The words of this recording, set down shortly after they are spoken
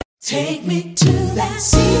Take me to that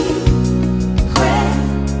secret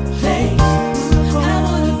place. I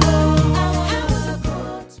wanna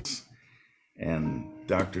go. And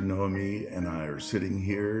Dr. Noemi and I are sitting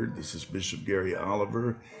here. This is Bishop Gary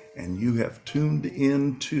Oliver, and you have tuned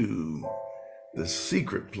into The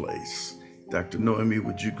Secret Place. Dr. Noemi,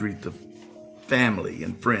 would you greet the family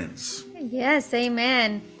and friends? Yes,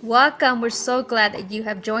 amen. Welcome. We're so glad that you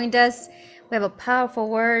have joined us. We have a powerful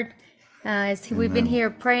word. We've been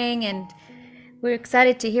here praying, and we're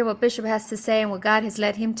excited to hear what Bishop has to say and what God has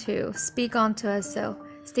led him to speak on to us. So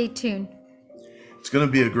stay tuned. It's going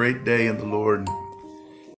to be a great day in the Lord.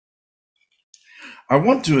 I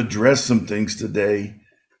want to address some things today,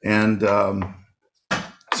 and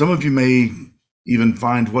some of you may even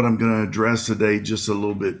find what I'm going to address today just a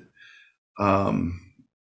little bit, I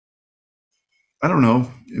don't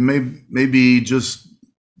know, it may be just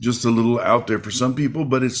a little out there for some people,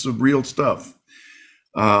 but it's the real stuff.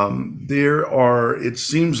 It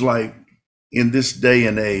seems like in this day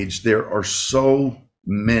and age, there are so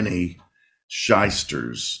many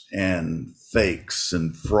shysters and fakes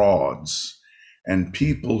and frauds and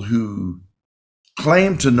people who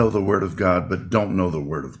claim to know the Word of God, but don't know the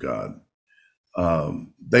Word of God.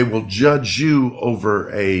 They will judge you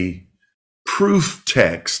over a proof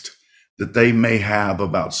text that they may have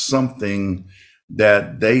about something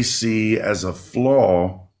that they see as a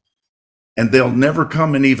flaw, and they'll never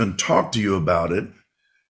come and even talk to you about it,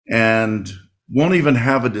 and won't even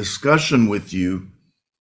have a discussion with you,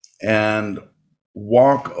 and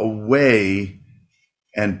walk away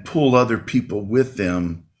and pull other people with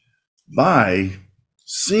them by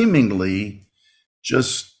seemingly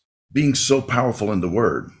just being so powerful in the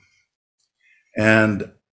Word.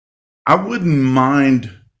 And I wouldn't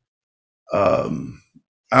mind,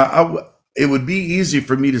 it would be easy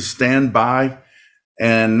for me to stand by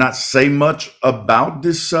and not say much about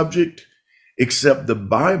this subject, except the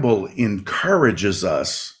Bible encourages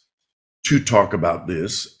us to talk about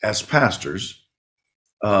this as pastors.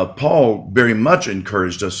 Paul very much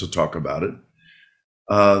encouraged us to talk about it.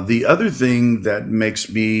 The other thing that makes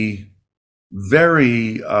me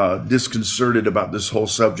very disconcerted about this whole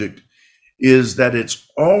subject is that it's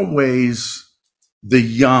always the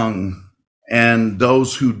young and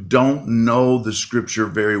those who don't know the scripture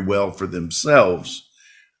very well for themselves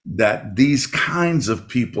that these kinds of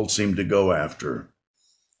people seem to go after.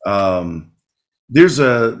 There's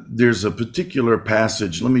a particular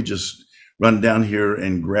passage. Let me just run down here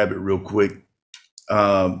and grab it real quick,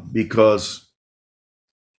 because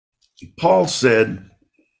Paul said,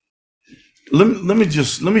 let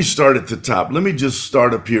me start at the top. Let me just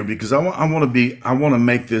start up here, because I want to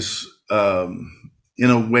make this in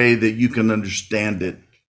a way that you can understand it.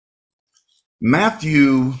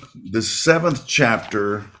 Matthew, the 7th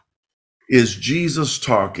chapter, is Jesus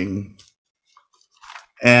talking,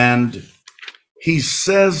 and he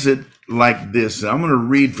says it like this. And I'm going to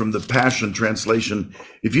read from the Passion Translation.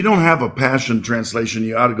 If you don't have a Passion Translation,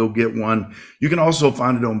 you ought to go get one. You can also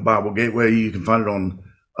find it on Bible Gateway. You can find it on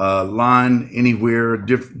line anywhere,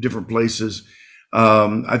 different places.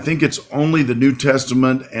 I think it's only the New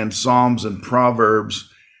Testament and Psalms and Proverbs.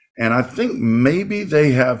 And I think maybe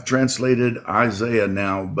they have translated Isaiah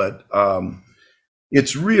now, but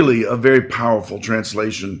it's really a very powerful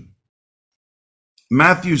translation.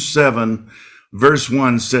 Matthew 7, verse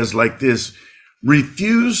 1 says like this: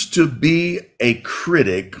 refuse to be a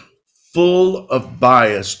critic full of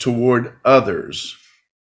bias toward others,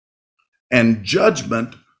 and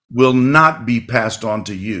judgment will not be passed on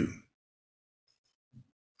to you.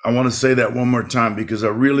 I want to say that one more time because I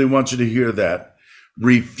really want you to hear that.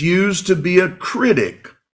 Refuse to be a critic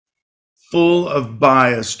full of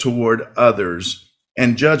bias toward others,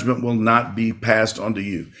 and judgment will not be passed on to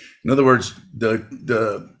you. In other words,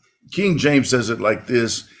 the King James says it like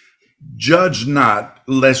this: judge not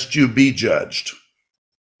lest you be judged.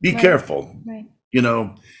 Be careful. Right. You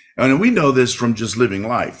know, and we know this from just living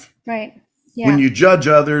life. Right. Yeah. When you judge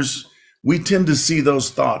others, we tend to see those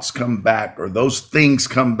thoughts come back, or those things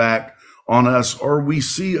come back on us, or we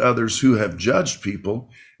see others who have judged people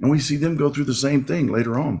and we see them go through the same thing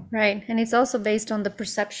later on. Right. And it's also based on the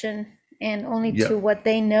perception and only to what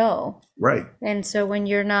they know. Right. And so when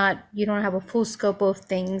you don't have a full scope of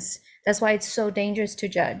things, that's why it's so dangerous to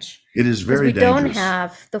judge. It is very dangerous. We don't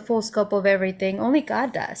have the full scope of everything. Only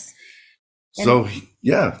God does. So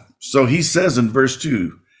he says in verse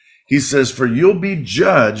 2, he says, for you'll be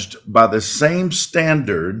judged by the same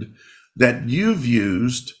standard that you've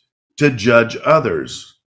used to judge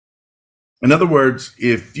others. In other words,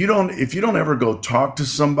 if you don't ever go talk to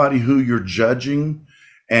somebody who you're judging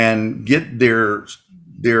and get their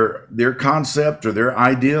their concept or their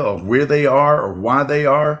idea of where they are or why they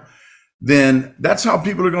are, then that's how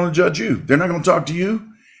people are going to judge you. They're not going to talk to you,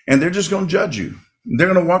 and they're just going to judge you.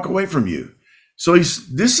 They're going to walk away from you. So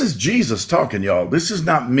this is Jesus talking, y'all. This is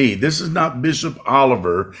not me. This is not Bishop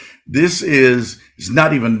Oliver. It's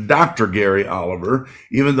not even Dr. Gary Oliver,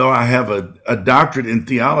 even though I have a doctorate in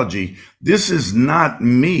theology. This is not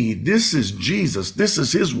me. This is Jesus. This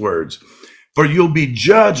is his words. For you'll be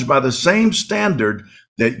judged by the same standard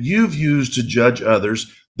that you've used to judge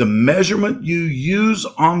others. The measurement you use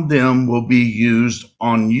on them will be used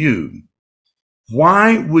on you.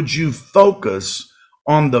 Why would you focus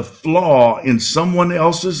on the flaw in someone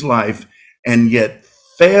else's life and yet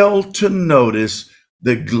fail to notice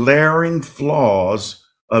the glaring flaws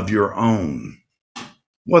of your own?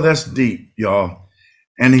 Well, that's deep, y'all.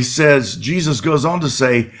 And he says, Jesus goes on to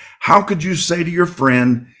say, how could you say to your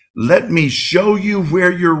friend, let me show you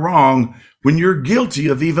where you're wrong, when you're guilty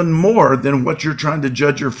of even more than what you're trying to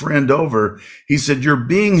judge your friend over? He said, you're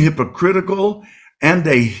being hypocritical and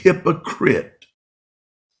a hypocrite.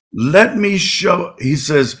 Let me show, he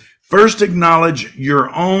says, first acknowledge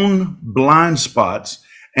your own blind spots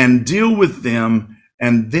and deal with them,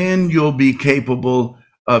 and then you'll be capable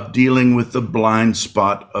of dealing with the blind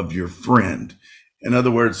spot of your friend. In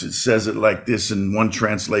other words, it says it like this in one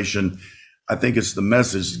translation. I think it's the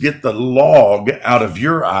Message: get the log out of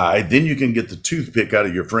your eye, then you can get the toothpick out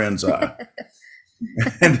of your friend's eye.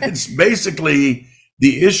 And it's basically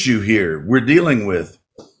the issue here we're dealing with.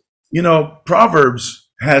 You know, Proverbs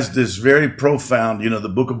has this very profound, the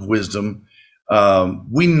book of wisdom.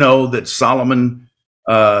 We know that Solomon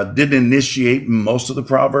didn't initiate most of the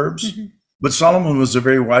Proverbs, but Solomon was a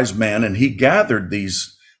very wise man, and he gathered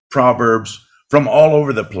these Proverbs from all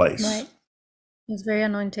over the place. Right. He was very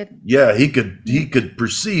anointed. Yeah, he could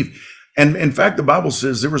perceive. And in fact, the Bible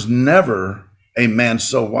says there was never a man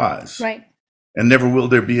so wise. Right. And never will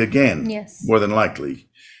there be again. Yes. More than likely.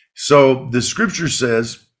 So the scripture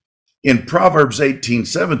says, in Proverbs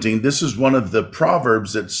 18:17, this is one of the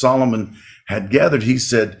Proverbs that Solomon had gathered. He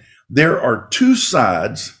said, there are two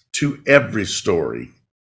sides to every story.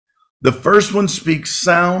 The first one speaks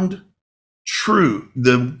sound true.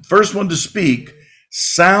 The first one to speak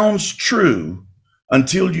sounds true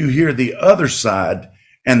until you hear the other side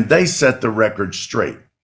and they set the record straight.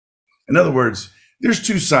 In other words, there's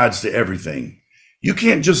two sides to everything. You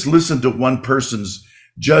can't just listen to one person's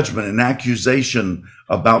judgment and accusation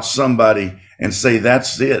about somebody and say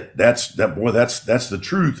that's it, that's the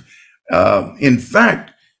truth. In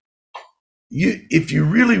fact, if you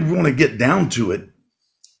really want to get down to it,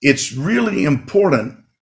 it's really important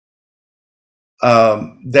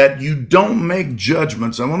that you don't make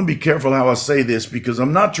judgments. I want to be careful how I say this, because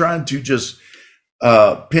I'm not trying to just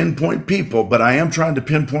pinpoint people, but I am trying to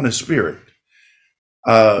pinpoint a spirit.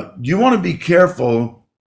 You want to be careful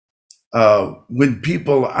when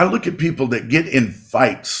I look at people that get in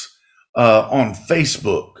fights on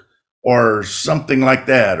Facebook or something like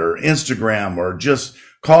that, or Instagram, or just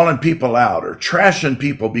calling people out or trashing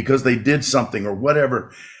people because they did something or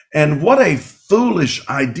whatever. And what a foolish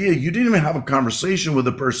idea. You didn't even have a conversation with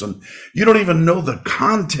the person. You don't even know the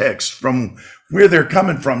context from where they're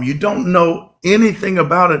coming from. You don't know anything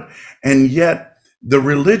about it. And yet the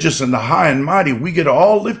religious and the high and mighty, we get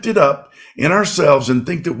all lifted up in ourselves and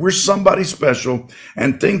think that we're somebody special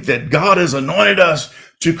and think that God has anointed us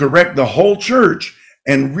to correct the whole church.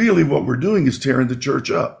 And really what we're doing is tearing the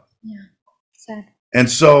church up. Yeah, sad. And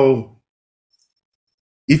so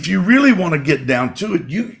if you really want to get down to it,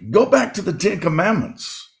 you go back to the 10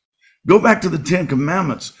 Commandments. Go back to the 10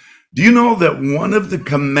 Commandments. Do you know that one of the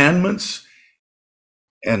commandments,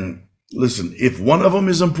 and listen, if one of them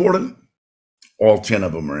is important, all 10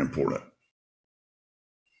 of them are important.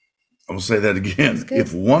 I'm going to say that again.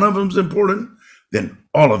 If one of them is important, then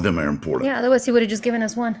all of them are important. Yeah, otherwise he would have just given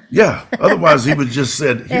us one. Yeah, otherwise he would just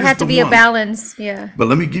said, here's It had to be a balance, yeah. But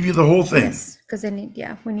let me give you the whole thing. Yes, because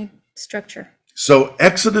we need structure. So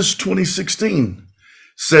Exodus 20:16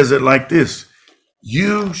 says it like this: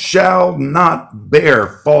 you shall not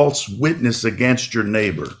bear false witness against your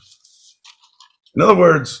neighbor. In other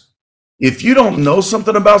words, if you don't know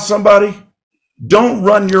something about somebody, don't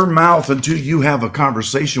run your mouth until you have a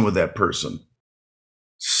conversation with that person.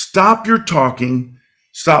 Stop your talking,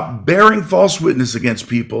 stop bearing false witness against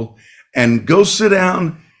people, and go sit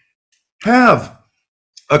down, have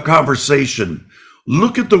a conversation.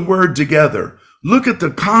 Look at the word together. Look at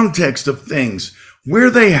the context of things, where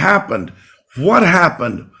they happened, what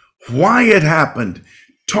happened, why it happened.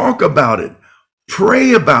 Talk about it.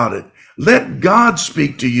 Pray about it. Let God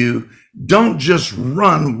speak to you. Don't just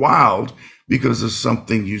run wild because of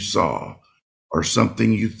something you saw or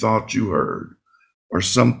something you thought you heard, or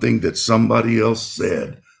something that somebody else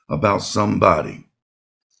said about somebody.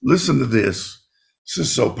 Listen to this. This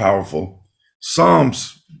is so powerful.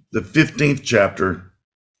 Psalms, the 15th chapter,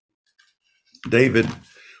 David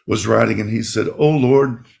was writing and he said, "O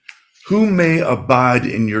Lord, who may abide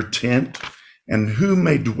in your tent and who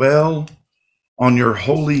may dwell on your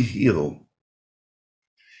holy hill?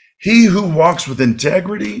 He who walks with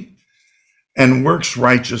integrity and works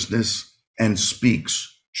righteousness and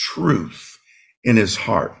speaks truth in his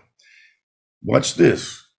heart." Watch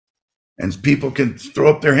this. And people can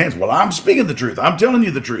throw up their hands. Well, I'm speaking the truth. I'm telling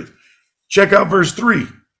you the truth. Check out verse 3.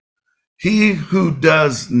 He who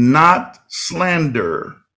does not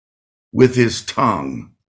slander with his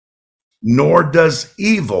tongue, nor does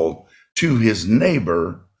evil to his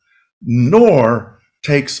neighbor, nor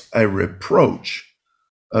takes a reproach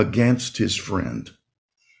against his friend.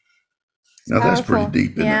 Now that's pretty Powerful.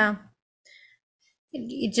 deep, isn't it? Yeah.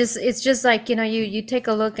 It's just like, you take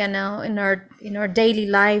a look at now in our daily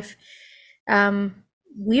life.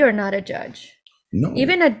 We are not a judge. No.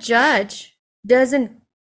 Even a judge doesn't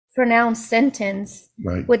pronounce sentence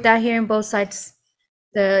Right. without hearing both sides,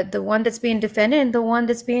 the one that's being defended and the one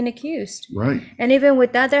that's being accused. Right. And even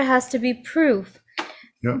with that, there has to be proof.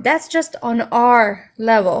 Yeah. That's just on our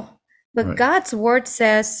level. But Right. God's word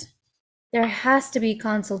says there has to be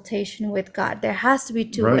consultation with God. There has to be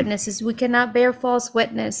two Right. witnesses. We cannot bear false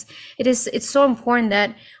witness. It's so important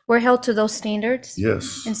that we're held to those standards.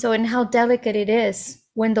 Yes. And so, and how delicate it is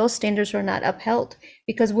when those standards are not upheld,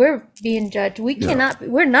 because we're being judged. We're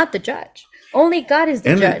not the judge. Only God is the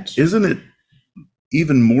And judge. isn't it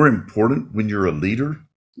even more important when you're a leader?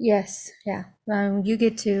 Yes, yeah. You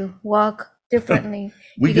get to walk differently.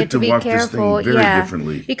 We You get to be walk this thing very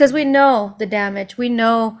differently. because we know the damage. We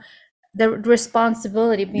know the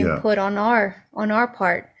responsibility being Yeah. put on our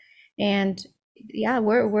part, and yeah,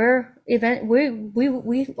 we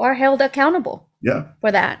are held accountable Yeah,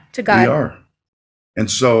 for that to God. we are. And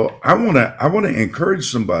so I want to encourage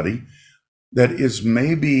somebody that is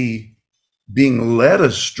maybe being led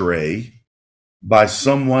astray by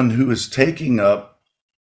someone who is taking up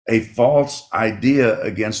a false idea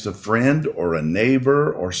against a friend or a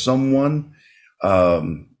neighbor or someone,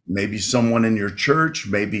 maybe someone in your church,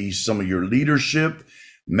 maybe some of your leadership,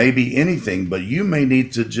 maybe anything, but you may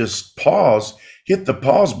need to just pause, hit the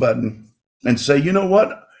pause button and say, you know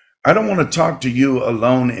what? I don't want to talk to you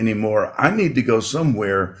alone anymore. I need to go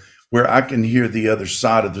somewhere where I can hear the other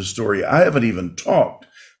side of the story. I haven't even talked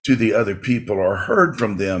to the other people or heard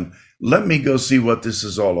from them. Let me go see what this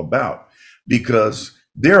is all about, because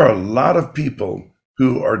there are a lot of people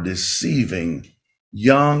who are deceiving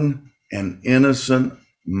young and innocent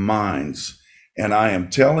minds. And I am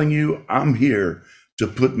telling you, I'm here to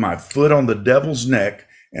put my foot on the devil's neck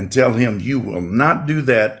and tell him, you will not do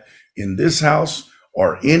that in this house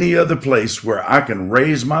or any other place where I can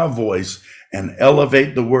raise my voice and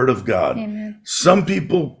elevate the word of God. Amen. Some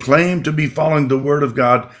people claim to be following the word of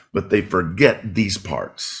God, but they forget these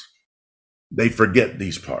parts. They forget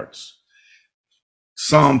these parts.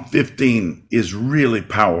 Psalm 15 is really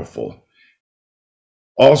powerful.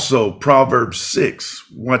 Also, Proverbs 6.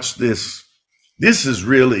 Watch this. This is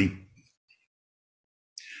really,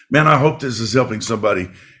 man, I hope this is helping somebody.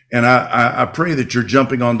 And I pray that you're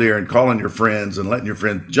jumping on there and calling your friends and letting your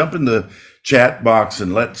friends jump in the chat box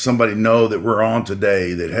and let somebody know that we're on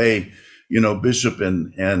today, that, hey, Bishop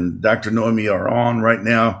and Dr. Noemi are on right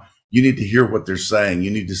now. You need to hear what they're saying.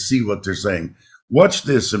 You need to see what they're saying. Watch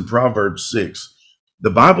this in Proverbs 6. The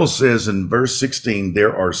Bible says in verse 16,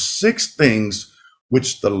 there are 6 things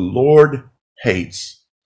which the Lord hates,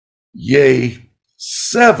 yea,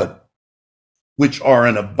 7 which are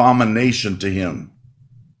an abomination to him.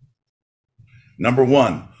 Number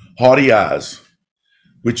 1, haughty eyes,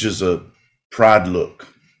 which is a proud look.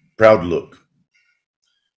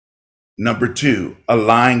 Number 2, a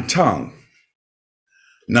lying tongue.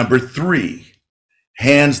 Number 3,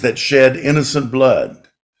 hands that shed innocent blood.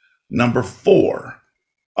 Number 4,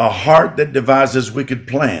 a heart that devises wicked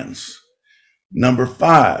plans. Number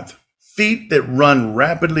 5, feet that run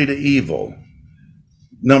rapidly to evil.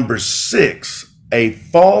 Number 6, a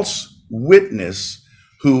false witness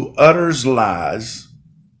who utters lies.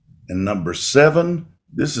 And number 7,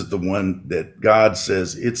 this is the one that God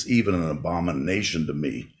says it's even an abomination to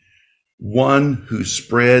me. One who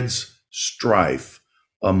spreads strife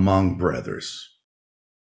among brothers.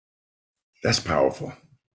 That's powerful.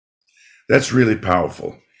 That's really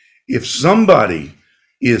powerful. If somebody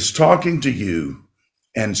is talking to you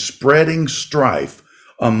and spreading strife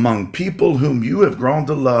among people whom you have grown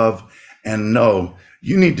to love and know,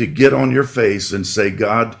 you need to get on your face and say,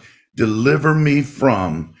 God, Deliver me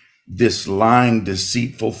from this lying,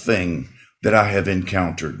 deceitful thing that I have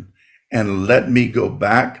encountered. And let me go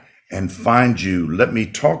back and find you. Let me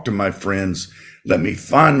talk to my friends. Let me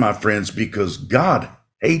find my friends, because God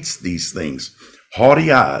hates these things.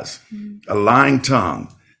 Haughty eyes, a lying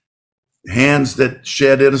tongue, hands that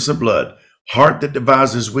shed innocent blood, heart that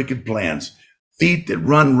devises wicked plans, feet that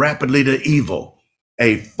run rapidly to evil,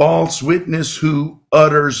 a false witness who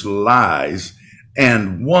utters lies,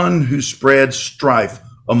 and one who spreads strife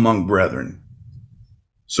among brethren.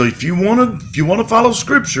 So if you want to follow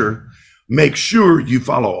scripture, make sure you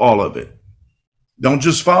follow all of it. Don't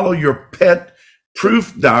just follow your pet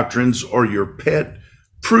proof doctrines or your pet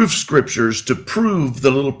proof scriptures to prove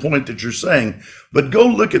the little point that you're saying, but go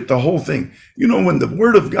look at the whole thing. You know, when the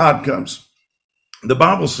word of God comes, the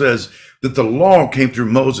Bible says that the law came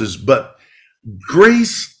through Moses, but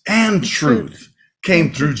grace and truth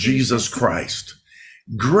came through Jesus Christ.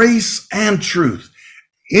 Grace and truth.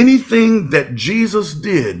 Anything that Jesus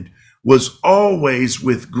did was always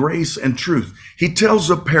with grace and truth. He tells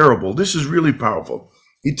a parable. This is really powerful.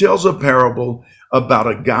 He tells a parable about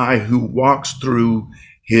a guy who walks through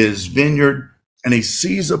his vineyard and he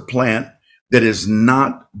sees a plant that is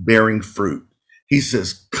not bearing fruit. He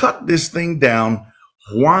says, cut this thing down.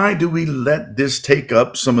 Why do we let this take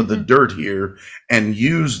up some of the dirt here and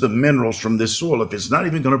use the minerals from this soil if it's not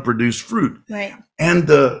even going to produce fruit? Right. And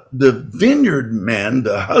the vineyard man,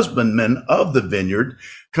 the husbandman of the vineyard,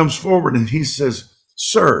 comes forward and he says,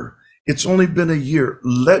 sir, it's only been a year.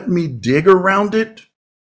 Let me dig around it.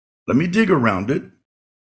 Let me dig around it.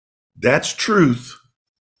 That's truth.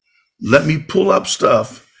 Let me pull up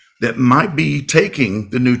stuff that might be taking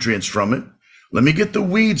the nutrients from it. Let me get the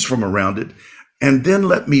weeds from around it. And then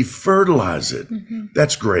let me fertilize it.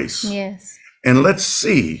 That's grace. Yes. And let's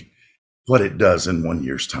see what it does in 1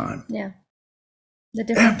 year's time. Yeah. The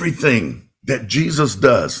difference. Everything that Jesus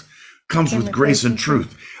does comes with grace and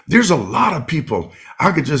truth. There's a lot of people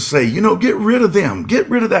I could just say, you know, get rid of them. Get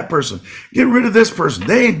rid of that person. Get rid of this person.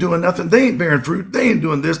 They ain't doing nothing. They ain't bearing fruit. They ain't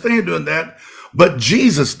doing this. They ain't doing that. But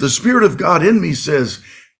Jesus, the Spirit of God in me, says,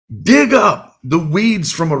 dig up the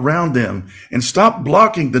weeds from around them and stop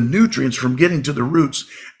blocking the nutrients from getting to the roots,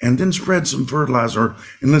 and then spread some fertilizer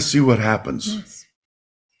and let's see what happens. Yes.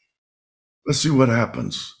 Let's see what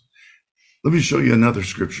happens. Let me show you another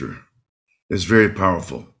scripture that's very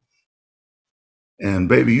powerful. And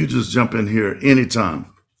baby, you just jump in here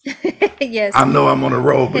anytime. Yes. I know I'm on a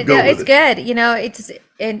roll, but go No, with it's it. good. You know, it's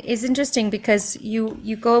interesting because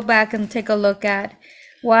you go back and take a look at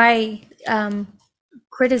why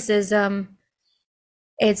criticism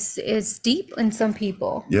is deep in some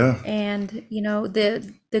people. Yeah. And you know,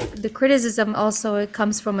 the criticism also, it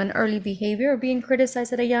comes from an early behavior of being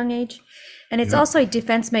criticized at a young age, and it's also a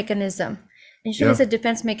defense mechanism. And usually it's a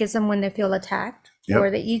defense mechanism when they feel attacked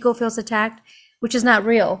or the ego feels attacked, which is not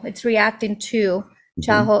real. It's reacting to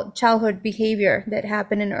childhood behavior that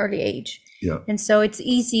happened in early age. Yeah. And so it's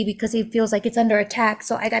easy because it feels like it's under attack.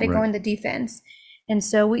 So I got to go in the defense. And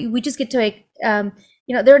so we just get to,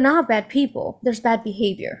 you know, they're not bad people. There's bad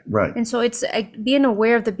behavior. Right. And so it's being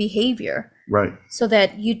aware of the behavior Right. so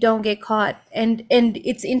that you don't get caught. And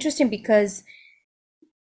it's interesting because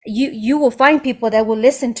you will find people that will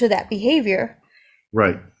listen to that behavior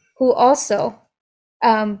Right. who also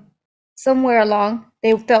somewhere along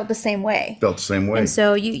they felt the same way. Felt the same way. And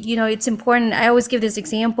so you know, it's important. I always give this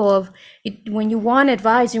example of when you want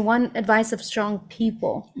advice of strong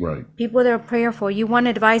people, Right. people that are prayerful. You want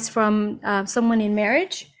advice from someone in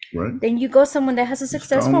marriage, Right. then you go someone that has a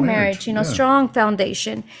successful marriage, you know, yeah. strong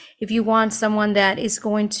foundation. If you want someone that is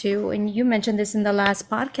going to, and you mentioned this in the last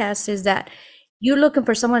podcast, is that you're looking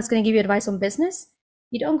for someone that's going to give you advice on business.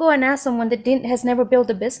 You don't go and ask someone that has never built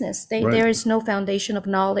a business. Right. There is no foundation of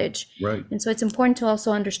knowledge. Right. And so it's important to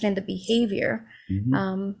also understand the behavior.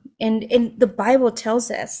 Mhm. And the Bible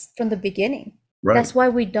tells us from the beginning. Right. That's why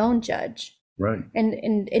we don't judge. Right.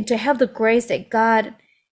 And to have the grace that God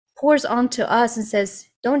pours onto us and says,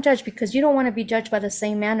 don't judge, because you don't want to be judged by the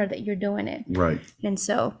same manner that you're doing it. Right. And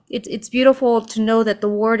so it's beautiful to know that the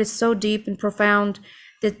word is so deep and profound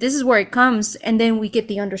that this is where it comes, and then we get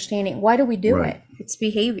the understanding. Why do we do Right. it? It's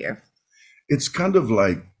behavior. It's kind of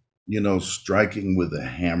like, you know, striking with a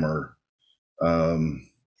hammer.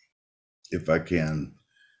 If I can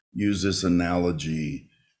use this analogy,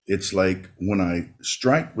 it's like when I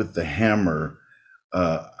strike with the hammer,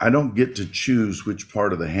 I don't get to choose which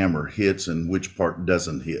part of the hammer hits and which part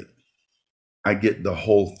doesn't hit. I get the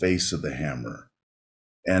whole face of the hammer.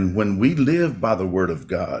 And when we live by the word of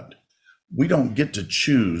God, we don't get to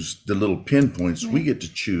choose the little pinpoints. We get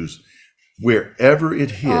to choose wherever it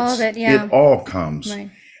hits. All of it, yeah. It all comes. Right.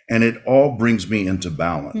 And it all brings me into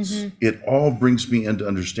balance. It all brings me into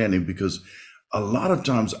understanding, because a lot of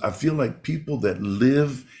times I feel like people that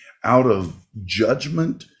live out of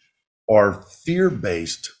judgment are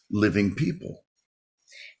fear-based living people.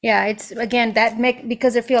 Yeah, it's again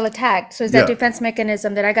because they feel attacked. So it's that Yeah. defense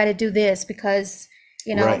mechanism that I got to do this because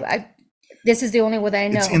Right. this is the only way that I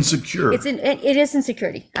know. It's insecure. It is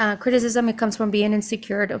insecurity. Criticism, it comes from being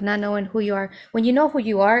insecure, of not knowing who you are. When you know who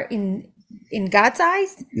you are in God's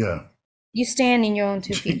eyes, Yeah. you stand in your own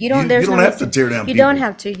 2 feet. You You don't. There's don't no have to reason- tear down You people. don't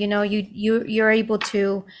have to. You're able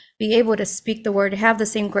to be able to speak the word, have the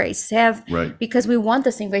same grace, Right. because we want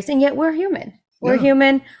the same grace, and yet we're human. We're Yeah.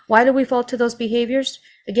 human. Why do we fall to those behaviors?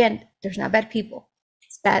 Again, there's not bad people.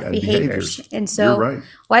 It's bad Bad behaviors. behaviors. And You're so right.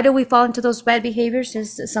 why do we fall into those bad behaviors?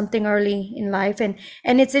 Is something early in life. And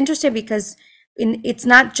it's interesting because it's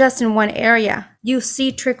not just in one area. You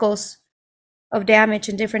see trickles of damage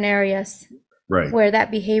in different areas Right. where that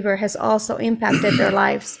behavior has also impacted their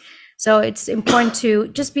lives. So it's important to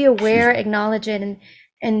just be aware, acknowledge it,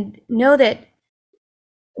 and know that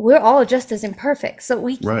we're all just as imperfect. So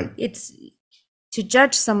Right. it's to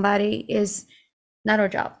judge somebody is not our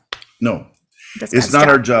job. No, That's it's God's not job.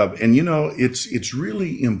 our job. And it's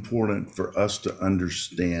really important for us to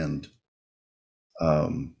understand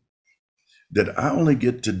that I only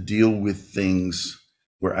get to deal with things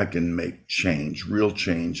where I can make change, real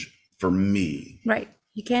change for me. Right.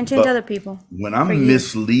 You can't change But other people. When for I'm you.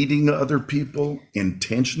 misleading other people,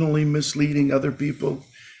 intentionally misleading other people,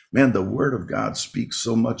 man, the Word of God speaks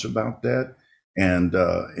so much about that. And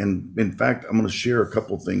in fact, I'm going to share a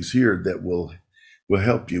couple things here that will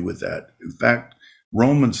help you with that. In fact,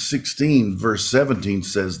 Romans 16 verse 17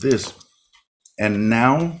 says this: "And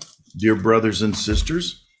now, dear brothers and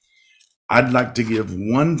sisters, I'd like to give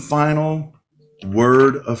one final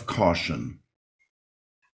word of caution.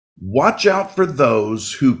 Watch out for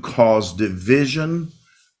those who cause division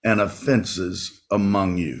and offenses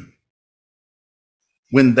among you.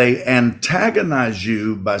 When they antagonize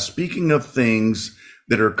you by speaking of things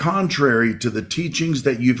that are contrary to the teachings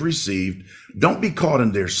that you've received, don't be caught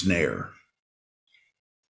in their snare."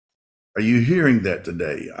 Are you hearing that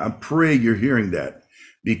today? I pray you're hearing that,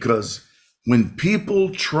 because when people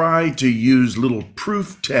try to use little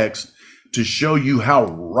proof text to show you how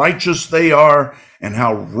righteous they are and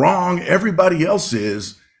how wrong everybody else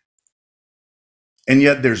is, and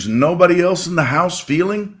yet there's nobody else in the house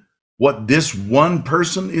feeling what this one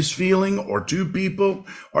person is feeling, or two people,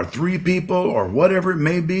 or three people, or whatever it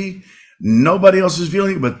may be, nobody else is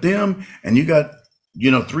feeling it but them, and you got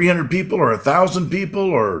 300 people or 1,000 people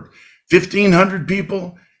or 1,500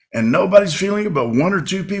 people, and nobody's feeling it but one or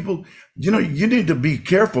two people. You need to be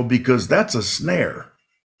careful, because that's a snare.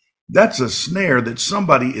 That's a snare that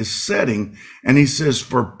somebody is setting. And he says,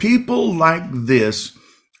 for people like this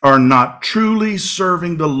are not truly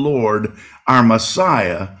serving the Lord, our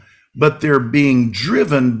Messiah, but they're being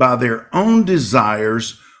driven by their own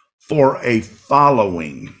desires for a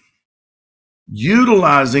following.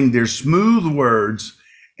 Utilizing their smooth words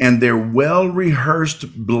and their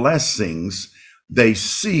well-rehearsed blessings, they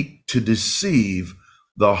seek to deceive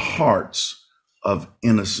the hearts of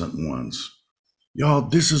innocent ones. Y'all,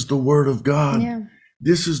 this is the word of God. Yeah.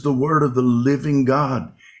 This is the word of the living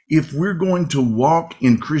God. If we're going to walk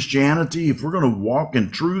in Christianity, if we're going to walk in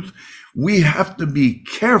truth, we have to be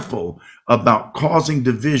careful about causing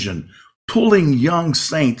division, pulling young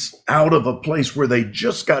saints out of a place where they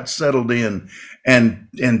just got settled in,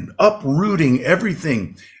 and uprooting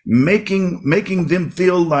everything, making them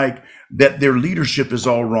feel like that their leadership is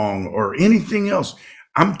all wrong or anything else.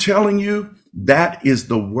 I'm telling you, that is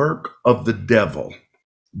the work of the devil.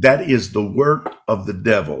 That is the work of the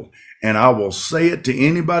devil. And I will say it to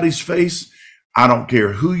anybody's face. I don't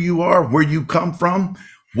care who you are, where you come from,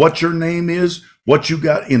 what your name is, what you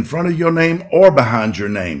got in front of your name or behind your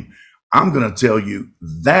name. I'm going to tell you,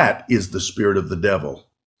 that is the spirit of the devil.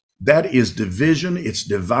 That is division. It's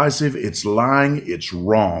divisive. It's lying. It's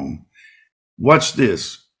wrong. Watch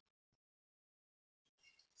this.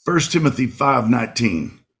 1 Timothy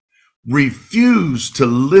 5:19. Refuse to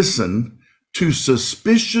listen to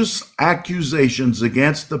suspicious accusations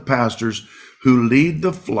against the pastors who lead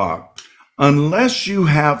the flock, unless you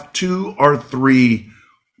have 2 or 3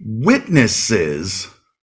 witnesses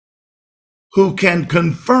who can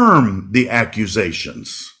confirm the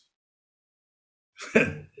accusations.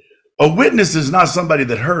 A witness is not somebody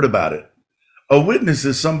that heard about it. A witness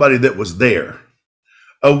is somebody that was there.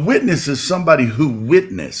 A witness is somebody who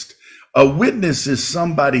witnessed. A witness is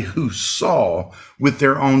somebody who saw with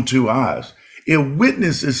their own 2 eyes. A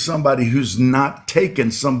witness is somebody who's not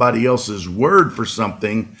taken somebody else's word for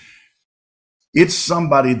something It's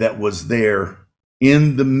somebody that was there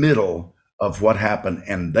in the middle of what happened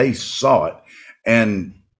and they saw it.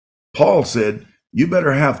 And Paul said, you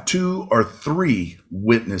better have 2 or 3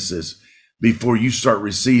 witnesses before you start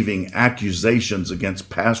receiving accusations against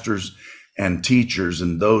pastors and teachers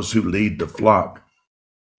and those who lead the flock.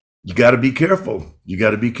 You got to be careful. You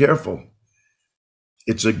got to be careful.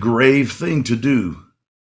 It's a grave thing to do,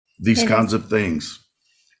 these kinds of things.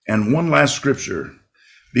 And one last scripture,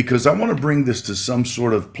 because I want to bring this to some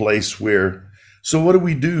sort of place where, so what do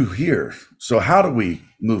we do here? So how do we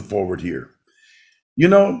move forward here? You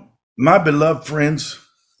know, my beloved friends,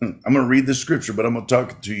 I'm going to read the scripture, but I'm going to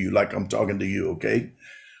talk to you like I'm talking to you, okay?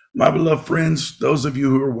 My beloved friends, those of you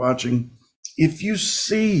who are watching, if you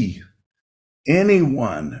see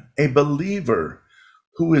anyone, a believer,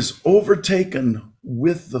 who is overtaken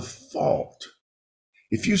with the fault,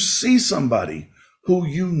 if you see somebody who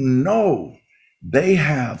you know they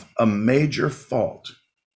have a major fault,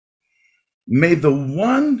 may the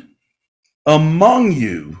one among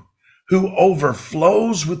you who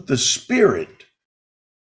overflows with the Spirit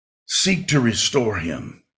seek to restore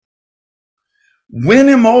him. Win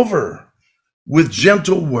him over with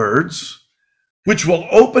gentle words, which will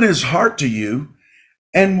open his heart to you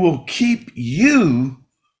and will keep you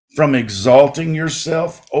from exalting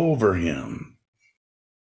yourself over him.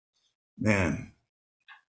 Man,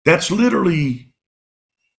 that's literally,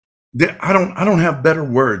 I don't have better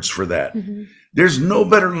words for that. Mm-hmm. There's no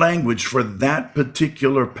better language for that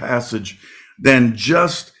particular passage than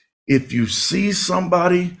just, if you see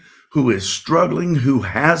somebody who is struggling, who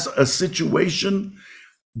has a situation,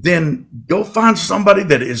 then go find somebody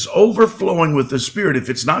that is overflowing with the Spirit. If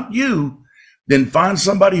it's not you, then find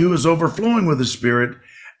somebody who is overflowing with the Spirit,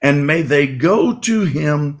 and may they go to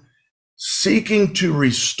him seeking to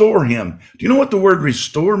restore him. Do you know what the word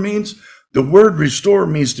restore means? The word restore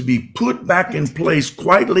means to be put back in place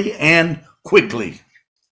quietly and quickly.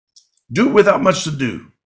 Do it without much to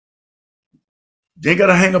do. You ain't got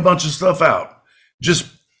to hang a bunch of stuff out. Just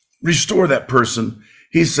restore that person.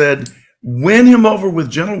 He said, win him over with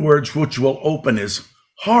gentle words, which will open his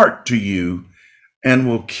heart to you and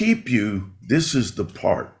will keep you. This is the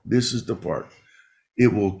part. This is the part.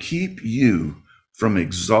 It will keep you from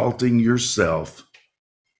exalting yourself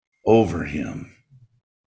over him.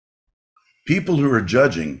 People who are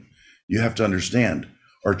judging, you have to understand,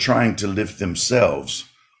 are trying to lift themselves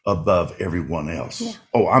above everyone else. Yeah.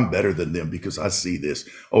 Oh, I'm better than them because I see this.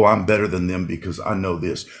 Oh, I'm better than them because I know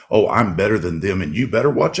this. Oh, I'm better than them, and you better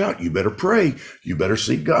watch out. You better pray. You better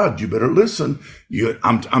seek God. You better listen.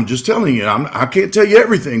 I'm just telling you, I can't tell you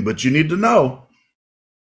everything, but you need to know.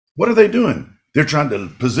 What are they doing? They're trying to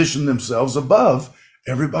position themselves above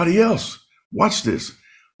everybody else. Watch this.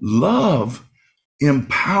 Love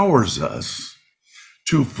empowers us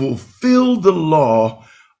to fulfill the law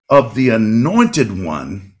of the anointed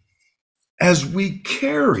one as we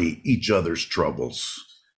carry each other's troubles.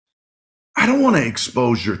 I don't want to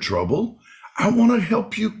expose your trouble. I want to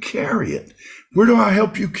help you carry it. Where do I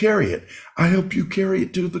help you carry it? I help you carry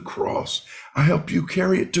it to the cross. I help you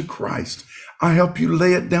carry it to Christ. I help you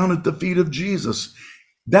lay it down at the feet of Jesus.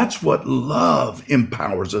 That's what love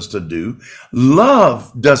empowers us to do.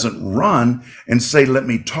 Love doesn't run and say, let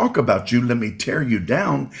me talk about you. Let me tear you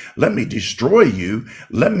down. Let me destroy you.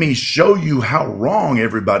 Let me show you how wrong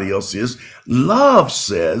everybody else is. Love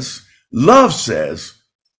says,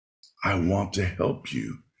 I want to help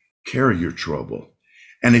you carry your trouble.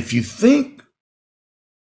 And if you think,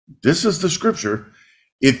 this is the scripture,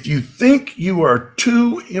 if you think you are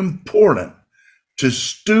too important to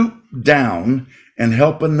stoop down and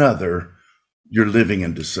help another, you're living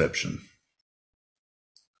in deception.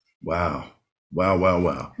 Wow.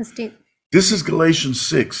 That's deep. This is Galatians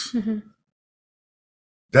 6. Mm-hmm.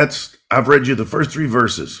 I've read you the first 3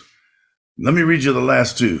 verses. Let me read you the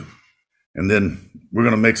last 2, and then we're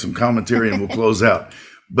going to make some commentary and we'll close out.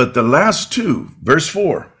 But the last 2, verse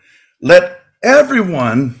 4, let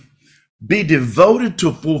everyone be devoted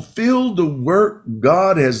to fulfill the work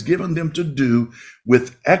God has given them to do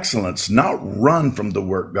with excellence, not run from the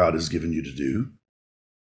work God has given you to do,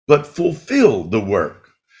 but fulfill the work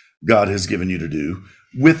God has given you to do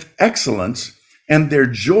with excellence, and their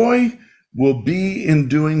joy will be in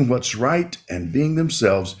doing what's right and being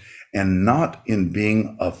themselves and not in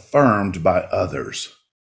being affirmed by others.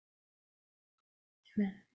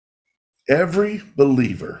 Amen. Every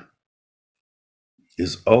believer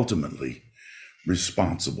is ultimately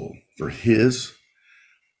responsible for his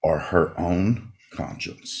or her own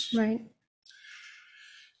conscience. Right.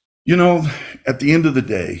 You know, at the end of the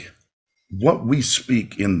day, what we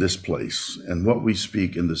speak in this place and what we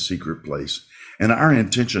speak in the secret place And our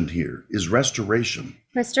intention here is restoration.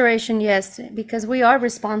 Restoration, yes, because we are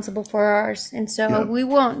responsible for ours. And so Yeah. we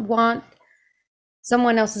won't want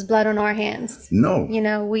someone else's blood on our hands. No. You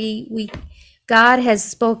know, God has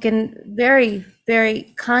spoken very,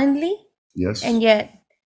 very kindly Yes. and yet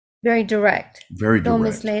very direct. Very Don't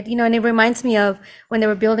direct. mislead. You know, and it reminds me of when they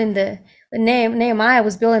were building Nehemiah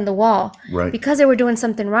was building the wall. Right. Because they were doing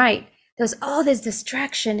something right. There was all this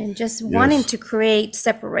distraction and just wanting Yes. to create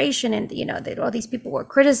separation. And, you know, that all these people were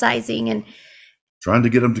criticizing and Trying to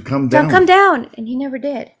get them to come down. don't come down. And he never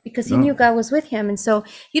did because he No. knew God was with him. And so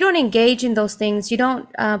you don't engage in those things. You don't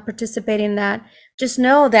participate in that. Just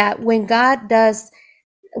know that when God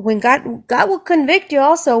will convict you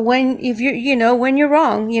also when you're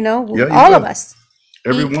wrong, you know, Yeah, you all of will. us.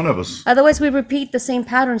 Every one of us. Otherwise we repeat the same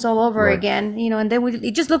patterns all over Right. again, you know, and then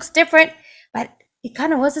it just looks different, but it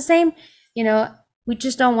kind of was the same, you know. We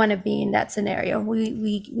just don't want to be in that scenario.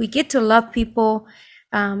 We get to love people,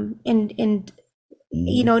 and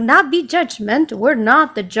you know, not be judgmental. We're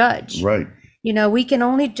not the judge. Right. You know, we can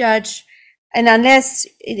only judge, and unless,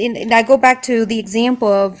 and I go back to the example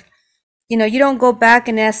of, you know, you don't go back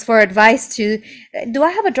and ask for advice to, do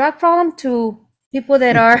I have a drug problem, to people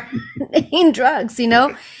that are in drugs, you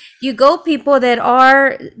know? You go people that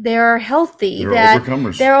they're healthy, They're that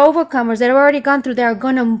overcomers. they're overcomers, that have already gone through, they're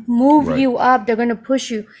going to move Right. you up, they're going to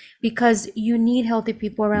push you, because you need healthy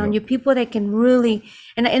people around Yep. you, people that can really,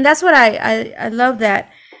 and that's what I love,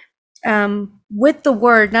 that with the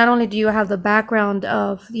word, not only do you have the background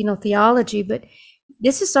of, you know, theology, but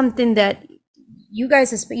this is something that you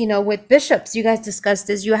guys, you know, with bishops, you guys discuss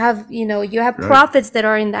this. You have, you know, Right. prophets that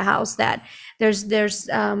are in the house, that there's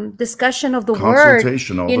discussion of the word.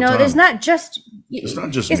 Consultation all You the know, time. there's not just, It's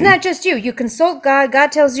not just it's me. not just you. You consult God.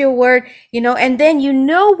 God tells you a word, you know, and then you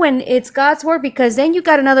know when it's God's word, because then you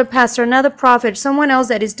got another pastor, another prophet, someone else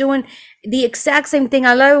that is doing the exact same thing.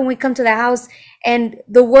 I love when we come to the house and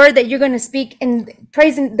the word that you're going to speak, and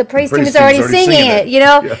the praise team is already singing it, you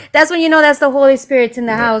know. Yeah. That's when you know that's the Holy Spirit's in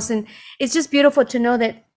the house. And it's just beautiful to know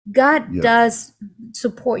that God Yeah. does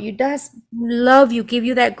support you, does love you, give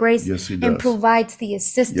you that grace, Yes, he and does. provides the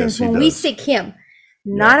assistance Yes, he when we does. seek him.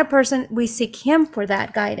 Not a person, we seek him for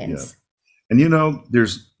that guidance. And you know,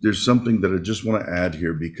 there's something that I just want to add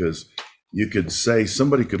here, because you could say,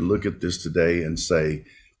 somebody could look at this today and say,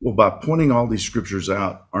 well, by pointing all these scriptures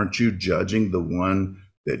out, aren't you judging the one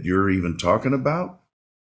that you're even talking about,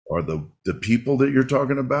 or the people that you're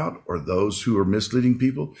talking about, or those who are misleading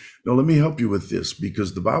people? No, let me help you with this,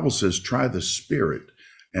 because the Bible says, try the spirit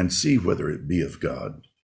and see whether it be of God.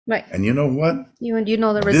 Right. And you know what? You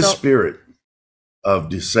know the This result. spirit of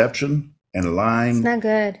deception and lying, It's not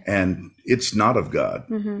good. and it's not of God.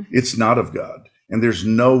 Mhm. It's not of God. And there's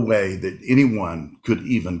no way that anyone could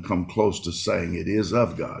even come close to saying it is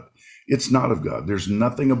of God. It's not of God. There's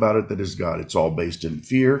nothing about it that is God. It's all based in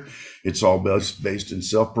fear. It's all based in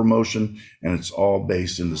self-promotion, and it's all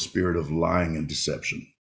based in the spirit of lying and deception.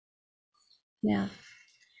 Yeah.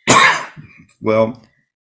 Well,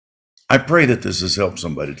 I pray that this has helped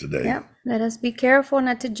somebody today. Yeah. Let us be careful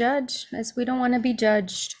not to judge, as we don't want to be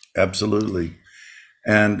judged. Absolutely.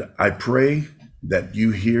 And I pray that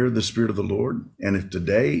you hear the Spirit of the Lord. And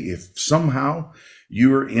if somehow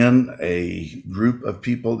you are in a group of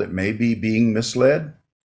people that may be being misled,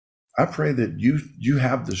 I pray that you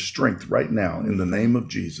have the strength right now, in the name of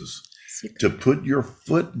Jesus, to put your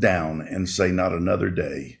foot down and say, not another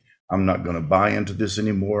day. I'm not going to buy into this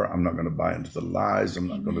anymore. I'm not going to buy into the lies. I'm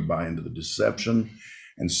not going to buy into the deception.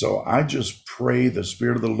 And so I just pray the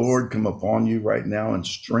Spirit of the Lord come upon you right now in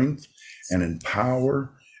strength and in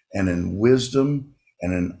power and in wisdom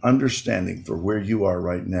and in understanding for where you are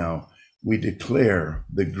right now. We declare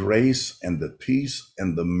the grace and the peace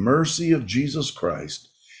and the mercy of Jesus Christ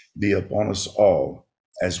be upon us all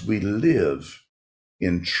as we live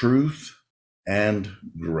in truth and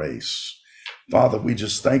grace. Father, we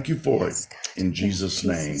just thank you for it in Jesus'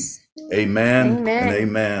 name. Amen, Amen. and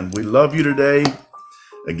amen. We love you today.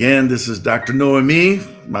 Again, this is Dr. Noemi,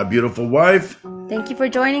 my beautiful wife. Thank you for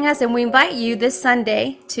joining us, and we invite you this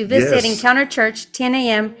Sunday to visit Yes. Encounter Church, 10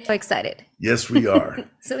 a.m. So excited. Yes, we are.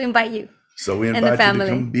 So we invite you. So we And the invite you to family.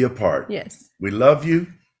 come be a part. Yes. We love you.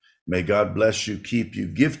 May God bless you, keep you,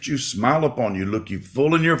 gift you, smile upon you, look you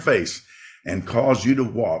full in your face, and cause you to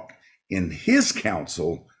walk in his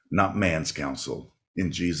counsel, not man's counsel.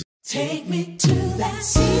 In Jesus' Take me to that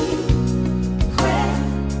sea.